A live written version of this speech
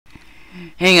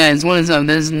Hey guys, what is up?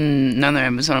 This is another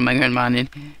episode of my Grand Bonded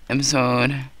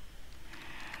episode.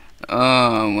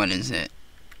 What is it?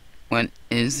 What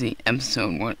is the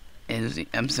episode? What is the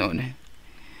episode?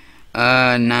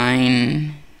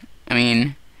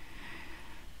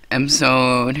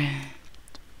 Episode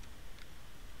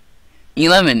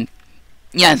 11.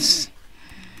 Yes!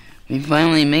 We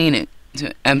finally made it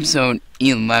to episode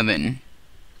 11.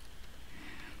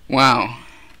 Wow.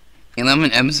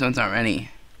 11 episodes already.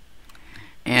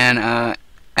 And,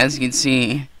 as you can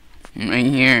see, right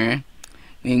here,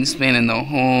 we expanded the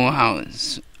whole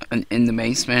house in the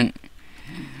basement.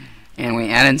 And we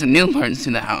added some new parts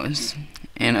to the house.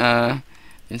 And,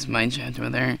 there's my chapter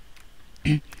there.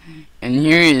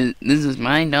 And this is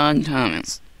my dog,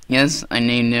 Thomas. Yes, I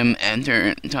named him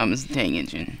after Thomas the Tank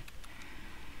Engine.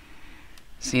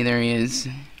 See, there he is,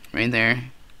 right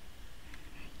there.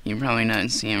 You probably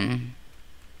not see him.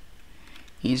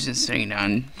 He's just sitting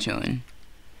down, chilling.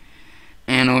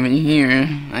 And over here,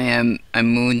 I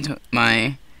moved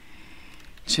my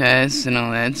chest and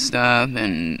all that stuff,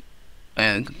 and I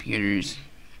have computer's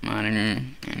monitor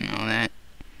and all that.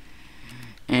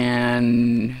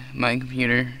 And my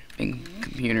computer, big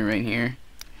computer right here.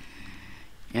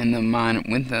 And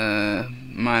with the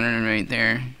monitor right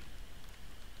there.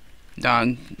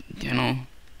 Dog kennel.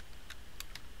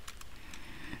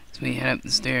 So we head up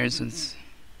the stairs. Let's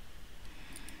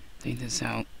take this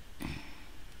out.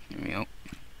 There we go.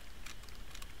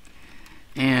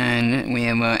 And we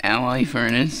have an alloy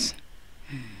furnace.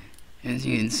 As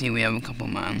you can see, we have a couple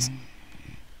mods.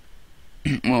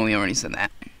 Well, we already said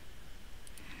that.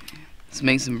 Let's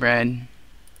make some bread.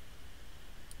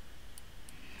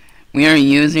 We are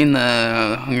using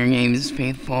the Hunger Games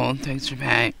Faithful texture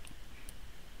pack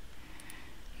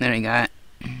that I got.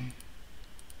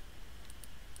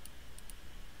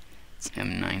 Let's have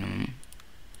 9 of them.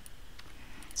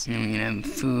 So then we're gonna have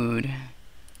food.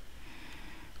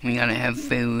 We gotta have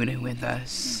food with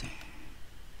us.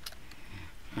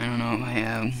 I don't know if I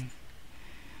have.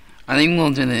 I think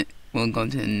we'll go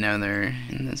to the Nether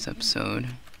in this episode.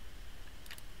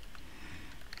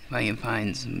 If I can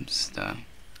find some stuff.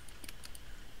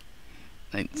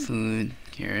 Like food,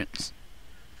 carrots.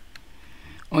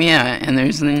 Oh yeah, and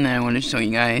there's something that I want to show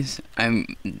you guys.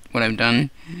 What I've done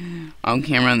on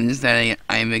camera is that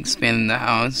I've expanded the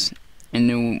house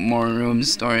into more room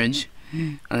storage.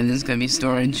 This is gonna be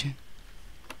storage.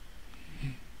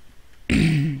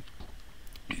 And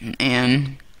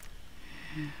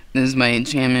this is my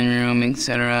enchantment room,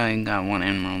 etc. I got one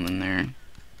emerald in there.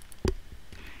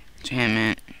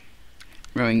 Enchantment,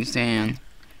 growing sand,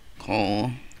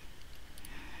 coal.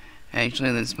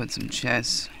 Actually, let's put some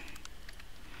chests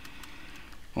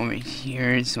over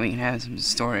here so we can have some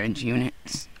storage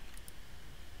units.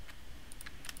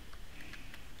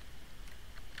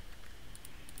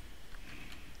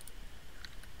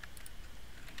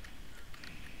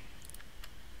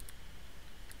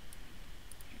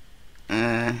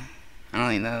 I don't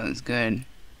think that was good.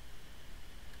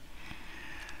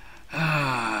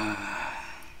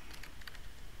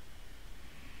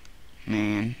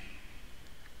 Man.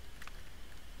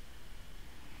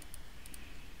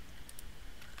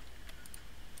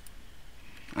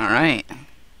 Alright.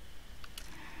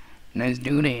 Let's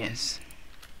do this.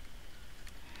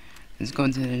 Let's go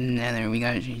to the Nether. We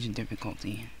gotta change the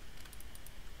difficulty.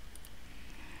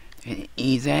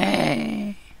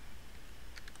 Easy.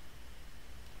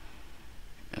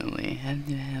 Oh, we have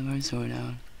to have our sword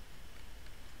out.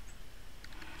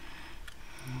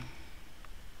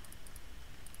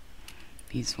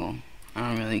 Peaceful. I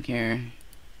don't really care.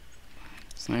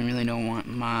 So I really don't want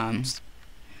mobs.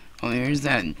 Oh, here's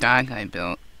that dock I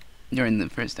built during the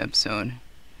first episode.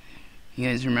 You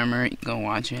guys remember it? Go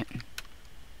watch it.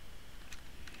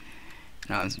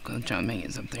 And I'll go try to make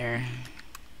it up there.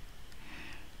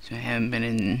 So I haven't been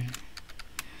in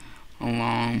a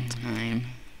long time.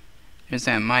 There's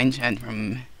that mine chat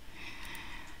from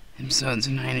episodes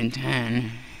 9 and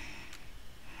 10.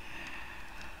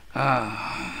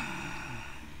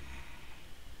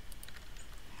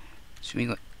 Should we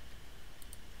go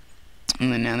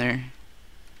in the Nether?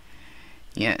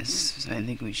 Yes, I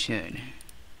think we should.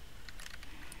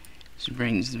 This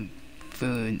brings the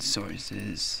food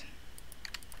sources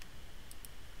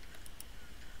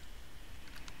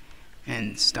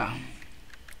and stuff.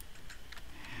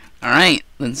 Alright,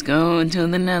 let's go to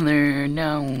the Nether.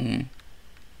 No.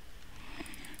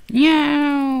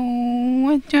 Yow!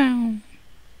 What down?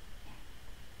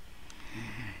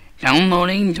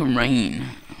 Downloading terrain.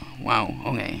 Wow,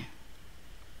 okay.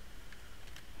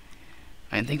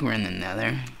 I think we're in the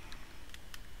Nether.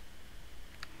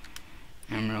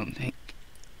 Emerald pick.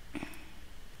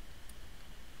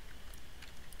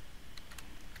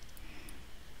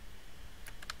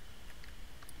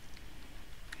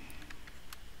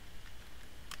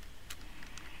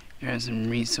 There are some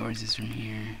resources from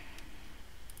here.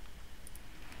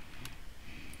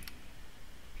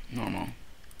 Normal.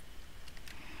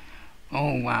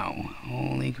 Oh wow,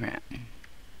 holy crap.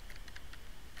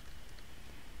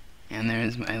 And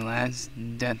there's my last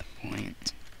death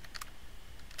point.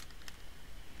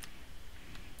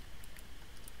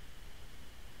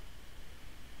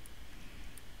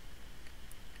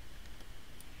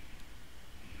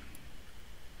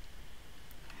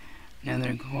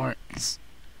 Another quartz.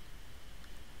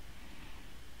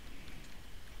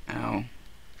 Ow.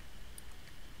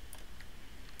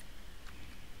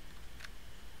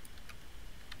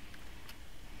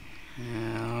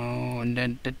 Ow.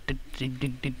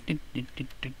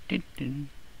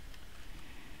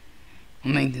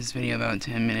 I'll make this video about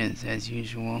 10 minutes as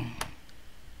usual.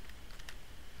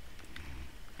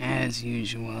 As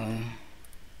usual.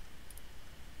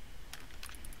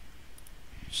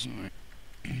 Sorry.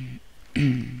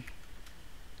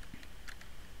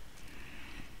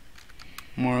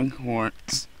 More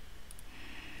quartz.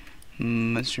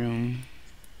 Mushroom.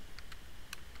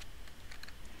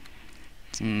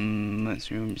 Some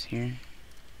mushrooms here.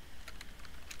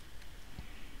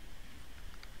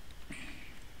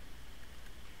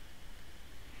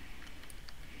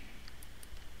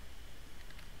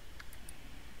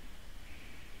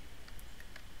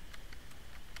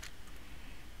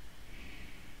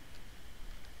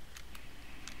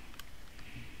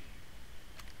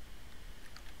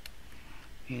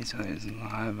 Okay, so there's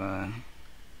lava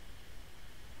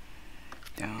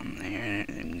down there.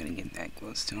 I'm gonna get that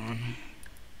glowstone.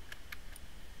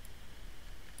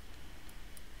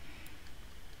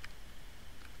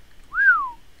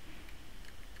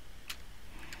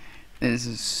 This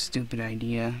is a stupid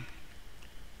idea.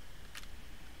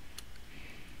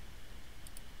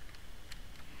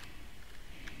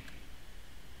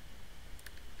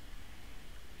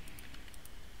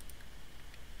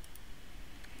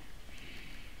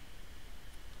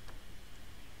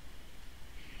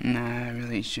 Nah, I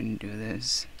really shouldn't do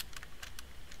this.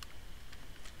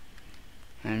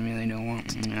 I really don't want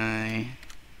to die.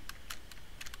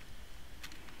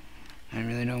 I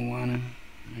really don't want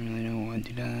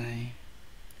to die.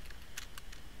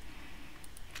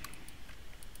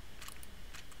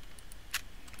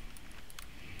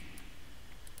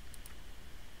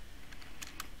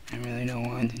 I really don't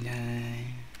want to die.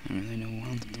 I really don't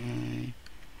want to die.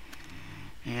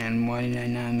 And why did I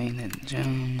not make that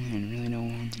jump? I really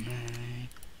don't want to die.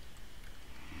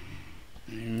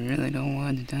 I really don't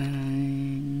want to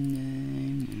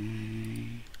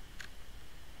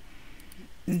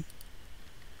die.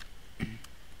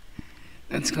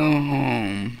 Let's go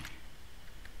home.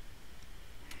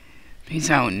 Peace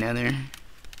out, Nether.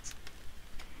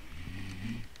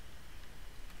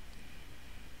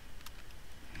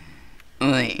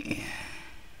 Oi.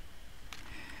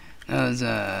 That was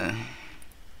a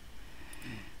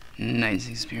nice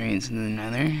experience in the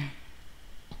Nether.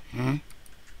 Huh?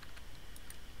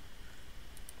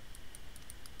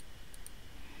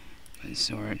 My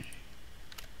sword.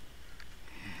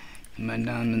 My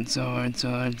diamond sword.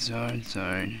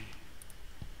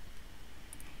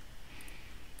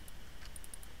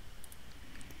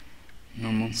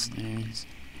 Normal stairs.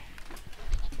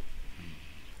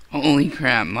 Holy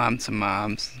crap, lots of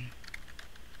mobs.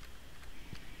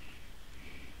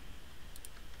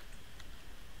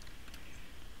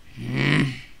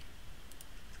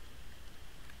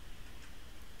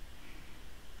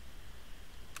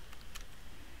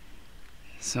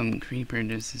 Some creeper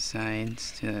just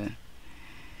decides to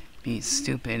be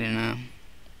stupid enough.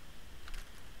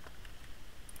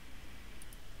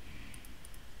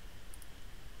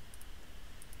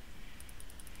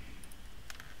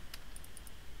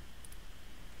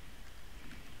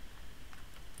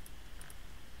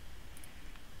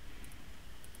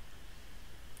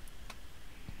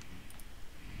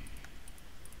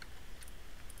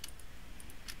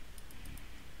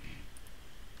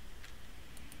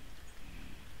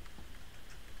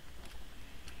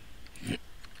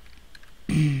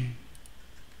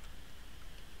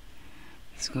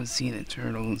 Let's go see the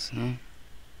turtles, huh?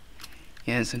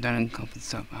 Yes, I've done a couple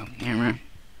stuff off camera.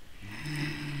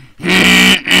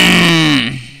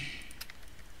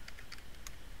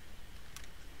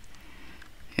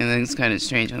 It looks kind of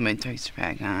strange with my texture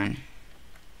pack on.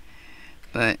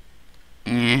 But,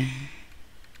 yeah.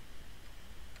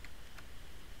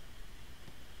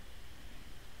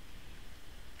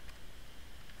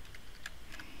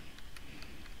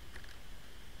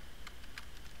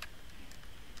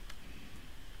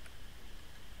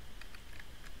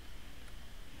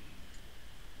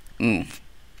 Oof.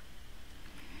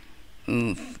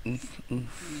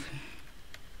 Oof.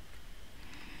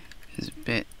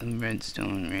 bit of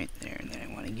redstone right there that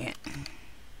I want to get.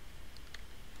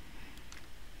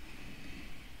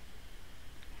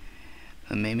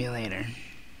 But maybe later.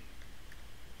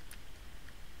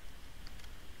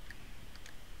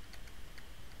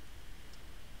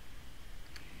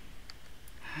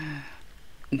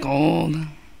 Gold.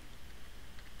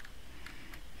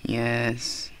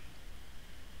 Yes.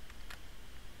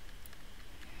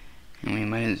 And we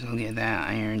might as well get that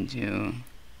iron too.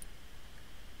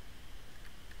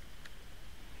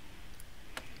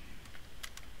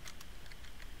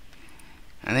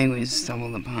 I think we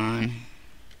stumbled upon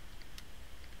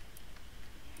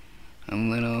a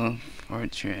little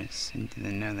fortress into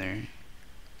the nether.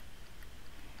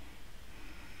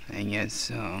 I guess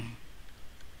so.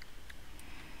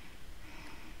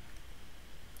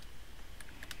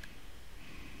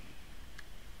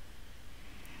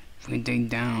 If we dig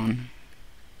down,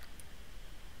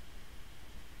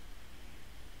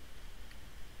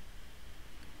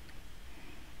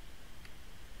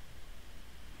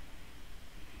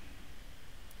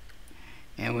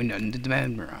 and we're done to the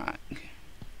bedrock.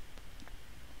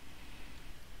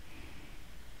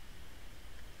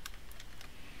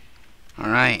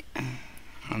 Alright. I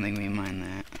don't think we mind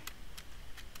that.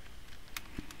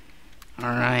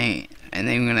 Alright. I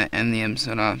think we're gonna end the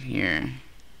episode off here.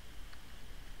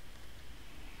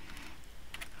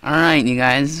 Alright, you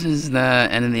guys. This is the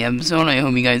end of the episode. I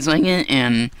hope you guys like it.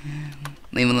 And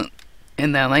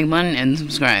hit that like button and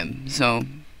subscribe. So,